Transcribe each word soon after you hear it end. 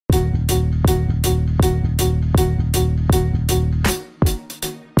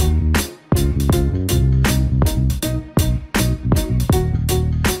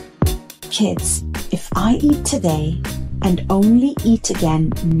Kids, if I eat today and only eat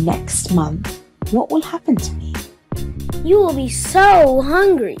again next month, what will happen to me? You will be so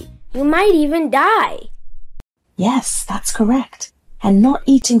hungry. You might even die. Yes, that's correct. And not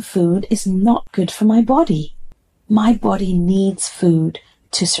eating food is not good for my body. My body needs food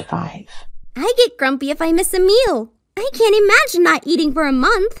to survive. I get grumpy if I miss a meal. I can't imagine not eating for a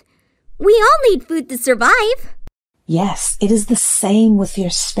month. We all need food to survive. Yes, it is the same with your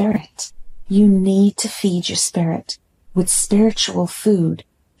spirit. You need to feed your spirit with spiritual food,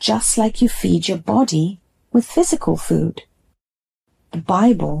 just like you feed your body with physical food. The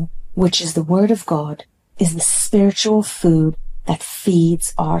Bible, which is the Word of God, is the spiritual food that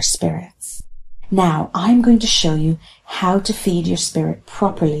feeds our spirits. Now, I'm going to show you how to feed your spirit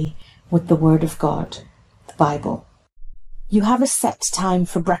properly with the Word of God, the Bible. You have a set time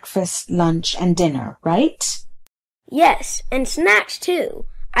for breakfast, lunch, and dinner, right? Yes, and snacks too.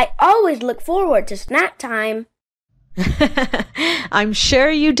 I always look forward to snack time. I'm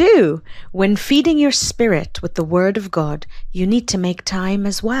sure you do. When feeding your spirit with the Word of God, you need to make time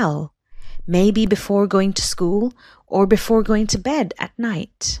as well. Maybe before going to school or before going to bed at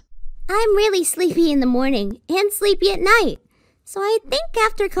night. I'm really sleepy in the morning and sleepy at night, so I think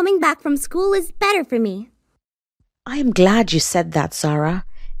after coming back from school is better for me. I am glad you said that, Zara.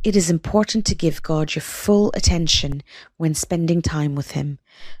 It is important to give God your full attention when spending time with Him,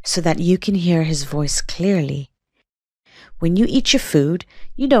 so that you can hear His voice clearly. When you eat your food,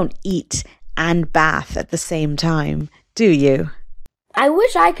 you don't eat and bath at the same time, do you? I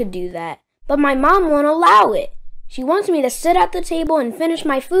wish I could do that, but my mom won't allow it. She wants me to sit at the table and finish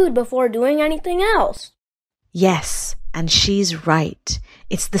my food before doing anything else. Yes, and she's right.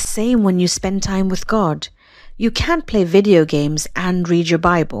 It's the same when you spend time with God. You can't play video games and read your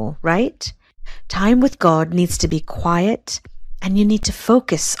Bible, right? Time with God needs to be quiet, and you need to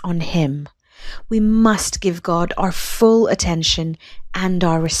focus on Him. We must give God our full attention and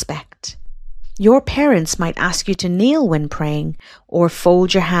our respect. Your parents might ask you to kneel when praying, or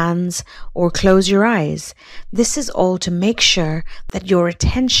fold your hands, or close your eyes. This is all to make sure that your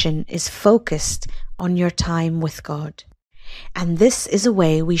attention is focused on your time with God. And this is a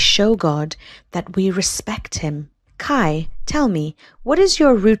way we show God that we respect Him. Kai, tell me, what is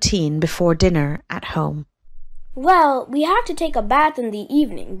your routine before dinner at home? Well, we have to take a bath in the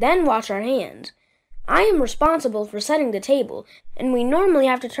evening, then wash our hands. I am responsible for setting the table, and we normally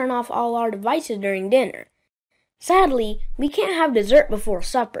have to turn off all our devices during dinner. Sadly, we can't have dessert before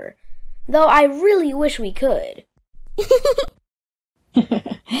supper, though I really wish we could.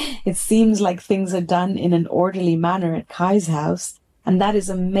 It seems like things are done in an orderly manner at Kai's house, and that is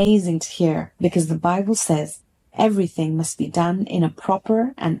amazing to hear because the Bible says everything must be done in a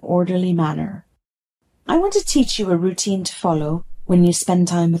proper and orderly manner. I want to teach you a routine to follow when you spend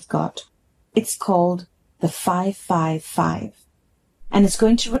time with God. It's called the 5-5-5, and it's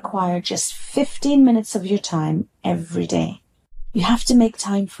going to require just 15 minutes of your time every day. You have to make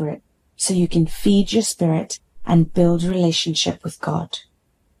time for it so you can feed your spirit and build a relationship with God,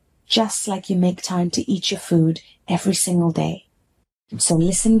 just like you make time to eat your food every single day. So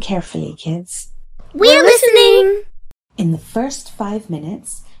listen carefully, kids. We're listening! In the first 5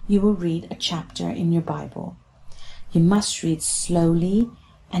 minutes, you will read a chapter in your Bible. You must read slowly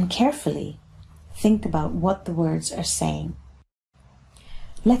and carefully. Think about what the words are saying.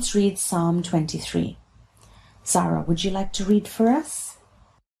 Let's read Psalm 23. Zara, would you like to read for us?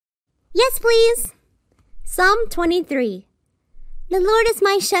 Yes, please. Psalm 23. The Lord is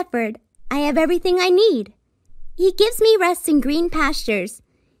my shepherd. I have everything I need. He gives me rest in green pastures.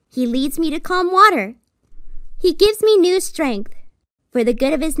 He leads me to calm water. He gives me new strength. For the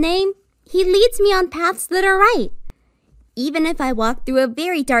good of His name, He leads me on paths that are right. Even if I walk through a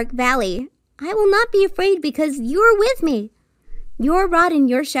very dark valley, I will not be afraid because You are with me. Your rod and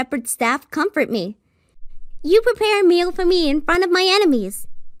Your shepherd's staff comfort me. You prepare a meal for me in front of my enemies.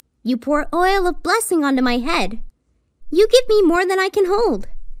 You pour oil of blessing onto my head. You give me more than I can hold.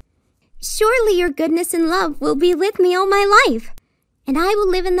 Surely Your goodness and love will be with me all my life, and I will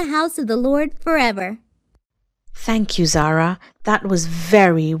live in the house of the Lord forever. Thank you, Zara. That was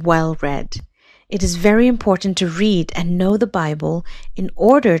very well read. It is very important to read and know the Bible in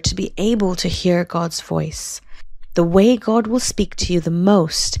order to be able to hear God's voice. The way God will speak to you the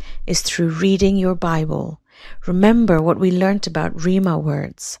most is through reading your Bible. Remember what we learnt about Rhema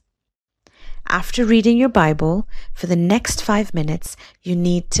words. After reading your Bible, for the next 5 minutes, you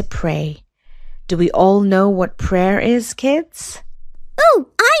need to pray. Do we all know what prayer is, kids? Oh,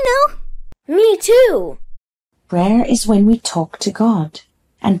 I know! Me too! Prayer is when we talk to God,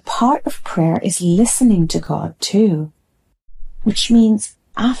 and part of prayer is listening to God too, which means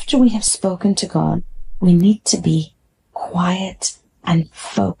after we have spoken to God, we need to be quiet and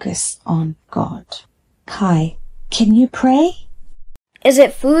focus on God. Kai, can you pray? Is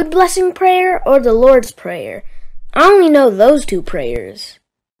it food blessing prayer or the Lord's Prayer? I only know those two prayers.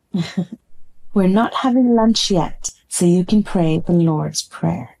 We're not having lunch yet, so you can pray the Lord's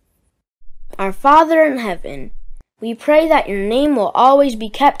Prayer. Our Father in heaven, we pray that your name will always be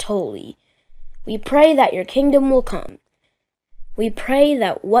kept holy. We pray that your kingdom will come. We pray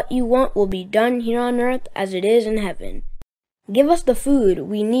that what you want will be done here on earth as it is in heaven. Give us the food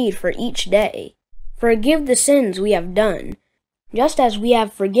we need for each day. Forgive the sins we have done, just as we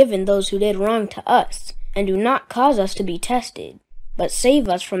have forgiven those who did wrong to us, and do not cause us to be tested, but save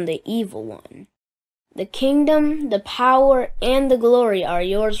us from the evil one. The kingdom, the power, and the glory are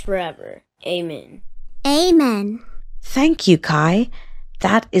yours forever. Amen. Amen. Thank you, Kai.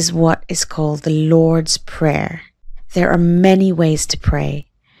 That is what is called the Lord's Prayer. There are many ways to pray.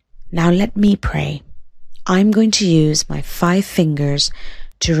 Now let me pray. I'm going to use my 5 fingers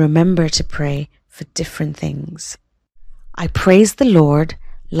to remember to pray for different things. I praise the Lord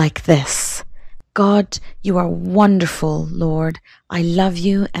like this. God, you are wonderful, Lord. I love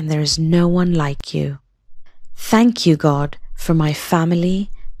you and there is no one like you. Thank you, God, for my family,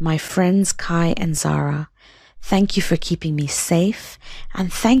 my friends Kai and Zara. Thank you for keeping me safe,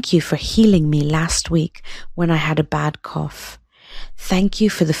 and thank you for healing me last week when I had a bad cough. Thank you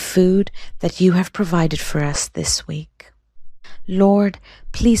for the food that you have provided for us this week. Lord,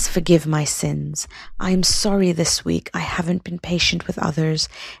 please forgive my sins. I am sorry this week I haven't been patient with others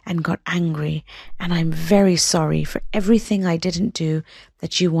and got angry, and I'm very sorry for everything I didn't do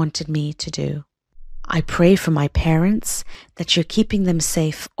that you wanted me to do. I pray for my parents, that you're keeping them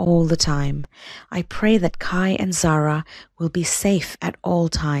safe all the time. I pray that Kai and Zara will be safe at all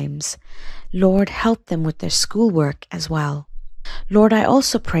times. Lord, help them with their schoolwork as well. Lord, I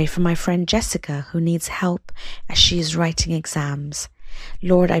also pray for my friend Jessica, who needs help as she is writing exams.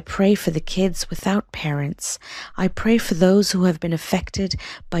 Lord, I pray for the kids without parents. I pray for those who have been affected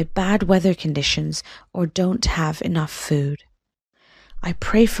by bad weather conditions or don't have enough food. I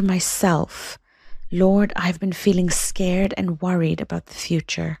pray for myself. Lord, I have been feeling scared and worried about the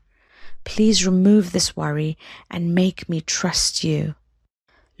future. Please remove this worry and make me trust you.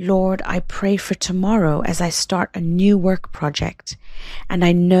 Lord, I pray for tomorrow as I start a new work project, and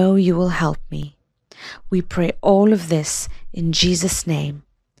I know you will help me. We pray all of this in Jesus' name.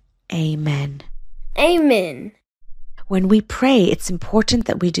 Amen. Amen. When we pray, it's important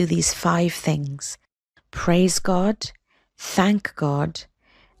that we do these 5 things. Praise God, thank God,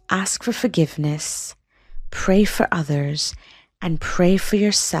 ask for forgiveness, pray for others, and pray for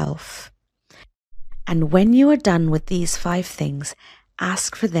yourself. And when you are done with these 5 things,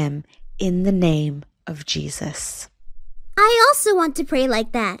 ask for them in the name of Jesus. I also want to pray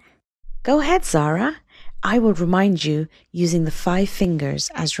like that. Go ahead, Zara. I will remind you using the 5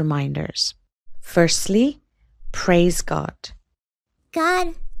 fingers as reminders. Firstly, praise God.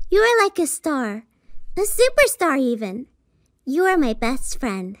 God, you are like a star, a superstar even. You are my best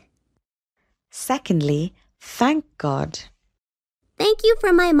friend. Secondly, thank God. Thank you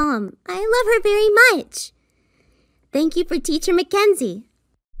for my mom. I love her very much. Thank you for Teacher Mackenzie.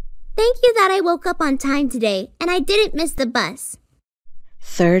 Thank you that I woke up on time today and I didn't miss the bus.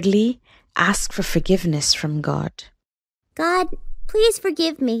 Thirdly, ask for forgiveness from God. God, please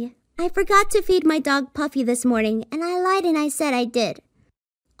forgive me. I forgot to feed my dog Puffy this morning and I lied and I said I did.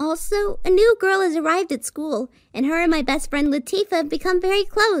 Also, a new girl has arrived at school and her and my best friend Latifa have become very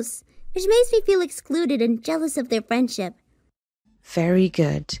close, which makes me feel excluded and jealous of their friendship. Very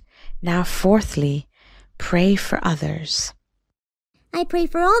good. Now, fourthly, pray for others. I pray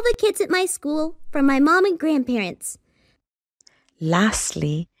for all the kids at my school, for my mom and grandparents.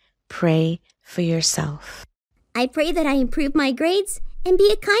 Lastly, pray for yourself. I pray that I improve my grades and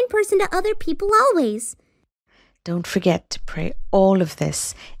be a kind person to other people always. Don't forget to pray all of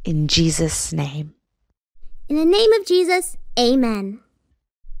this in Jesus' name. In the name of Jesus, amen.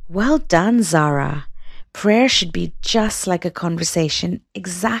 Well done, Zara. Prayer should be just like a conversation,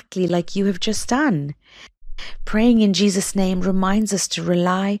 exactly like you have just done. Praying in Jesus' name reminds us to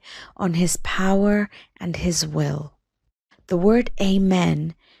rely on His power and His will. The word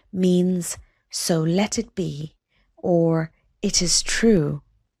amen means so let it be, or it is true.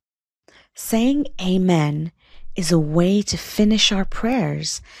 Saying amen is a way to finish our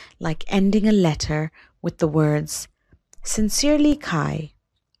prayers, like ending a letter with the words, Sincerely Kai,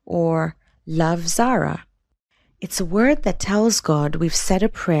 or Love Zara. It's a word that tells God we've said a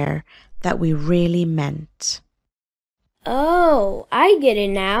prayer that we really meant. Oh, I get it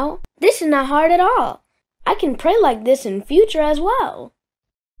now. This is not hard at all. I can pray like this in future as well.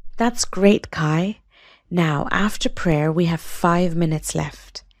 That's great, Kai. Now, after prayer, we have 5 minutes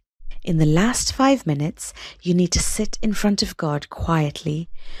left. In the last 5 minutes, you need to sit in front of God quietly,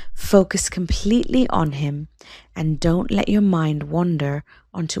 focus completely on Him, and don't let your mind wander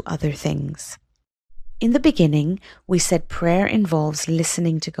onto other things. In the beginning, we said prayer involves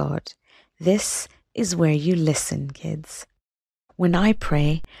listening to God. This is where you listen, kids. When I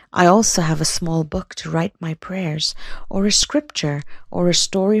pray, I also have a small book to write my prayers, or a scripture, or a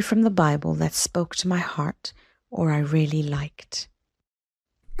story from the Bible that spoke to my heart, or I really liked.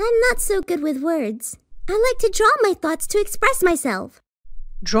 I'm not so good with words. I like to draw my thoughts to express myself.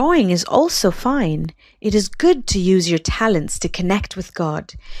 Drawing is also fine. It is good to use your talents to connect with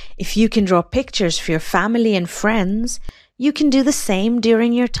God. If you can draw pictures for your family and friends, you can do the same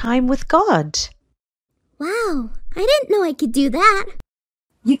during your time with God. Wow, I didn't know I could do that.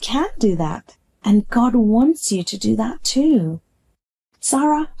 You can do that, and God wants you to do that too.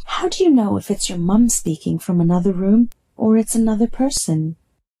 Sarah, how do you know if it's your mum speaking from another room or it's another person?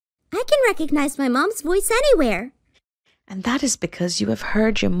 I can recognize my mom's voice anywhere. And that is because you have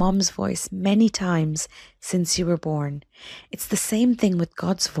heard your mom's voice many times since you were born. It's the same thing with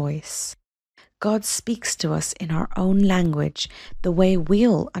God's voice. God speaks to us in our own language, the way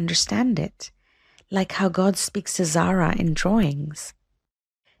we'll understand it, like how God speaks to Zara in drawings.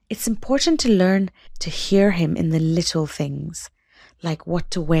 It's important to learn to hear Him in the little things, like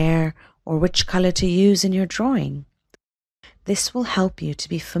what to wear or which color to use in your drawing. This will help you to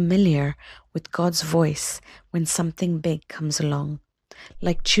be familiar with God's voice when something big comes along,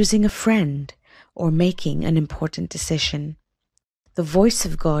 like choosing a friend or making an important decision. The voice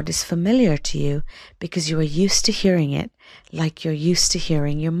of God is familiar to you because you are used to hearing it like you're used to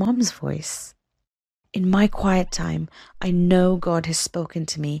hearing your mom's voice. In my quiet time, I know God has spoken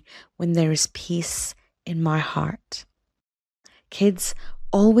to me when there is peace in my heart. Kids,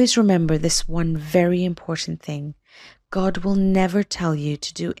 always remember this one very important thing. God will never tell you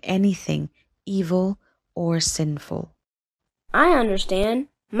to do anything evil or sinful. I understand.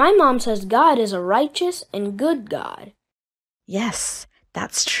 My mom says God is a righteous and good God. Yes,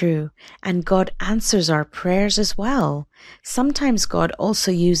 that's true. And God answers our prayers as well. Sometimes God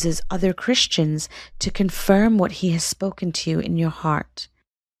also uses other Christians to confirm what He has spoken to you in your heart.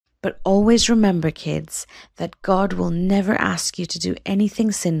 But always remember, kids, that God will never ask you to do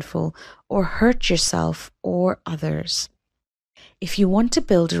anything sinful or hurt yourself or others. If you want to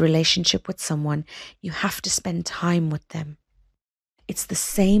build a relationship with someone, you have to spend time with them. It's the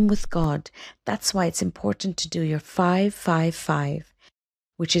same with God. That's why it's important to do your 5-5-5,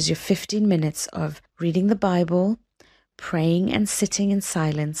 which is your 15 minutes of reading the Bible, praying and sitting in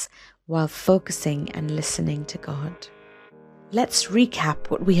silence while focusing and listening to God. Let's recap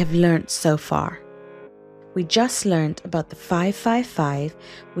what we have learned so far. We just learned about the 5-5-5,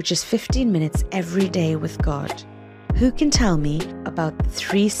 which is 15 minutes every day with God. Who can tell me about the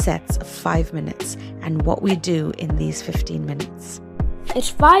 3 sets of 5 minutes and what we do in these 15 minutes? It's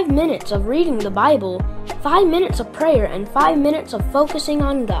 5 minutes of reading the Bible, 5 minutes of prayer, and 5 minutes of focusing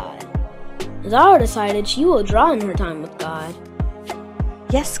on God. Zara decided she will draw in her time with God.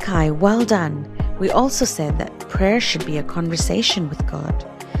 Yes, Kai, well done. We also said that prayer should be a conversation with God,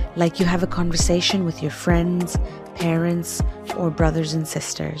 like you have a conversation with your friends, parents, or brothers and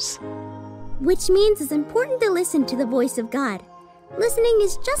sisters. Which means it's important to listen to the voice of God. Listening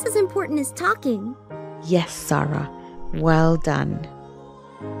is just as important as talking. Yes, Sarah, well done.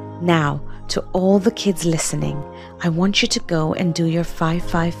 Now, to all the kids listening, I want you to go and do your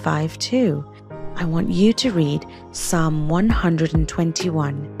 5-5-5 too. I want you to read Psalm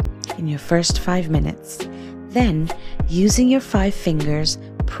 121 in your first 5 minutes. Then, using your 5 fingers,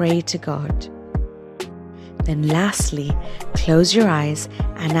 pray to God. Then lastly, close your eyes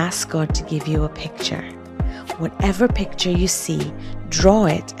and ask God to give you a picture. Whatever picture you see, draw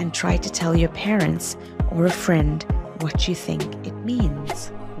it and try to tell your parents or a friend what you think it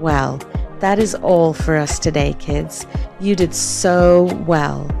means. Well, that is all for us today, kids. You did so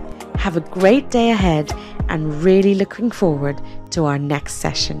well. Have a great day ahead and really looking forward to our next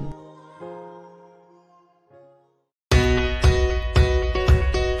session.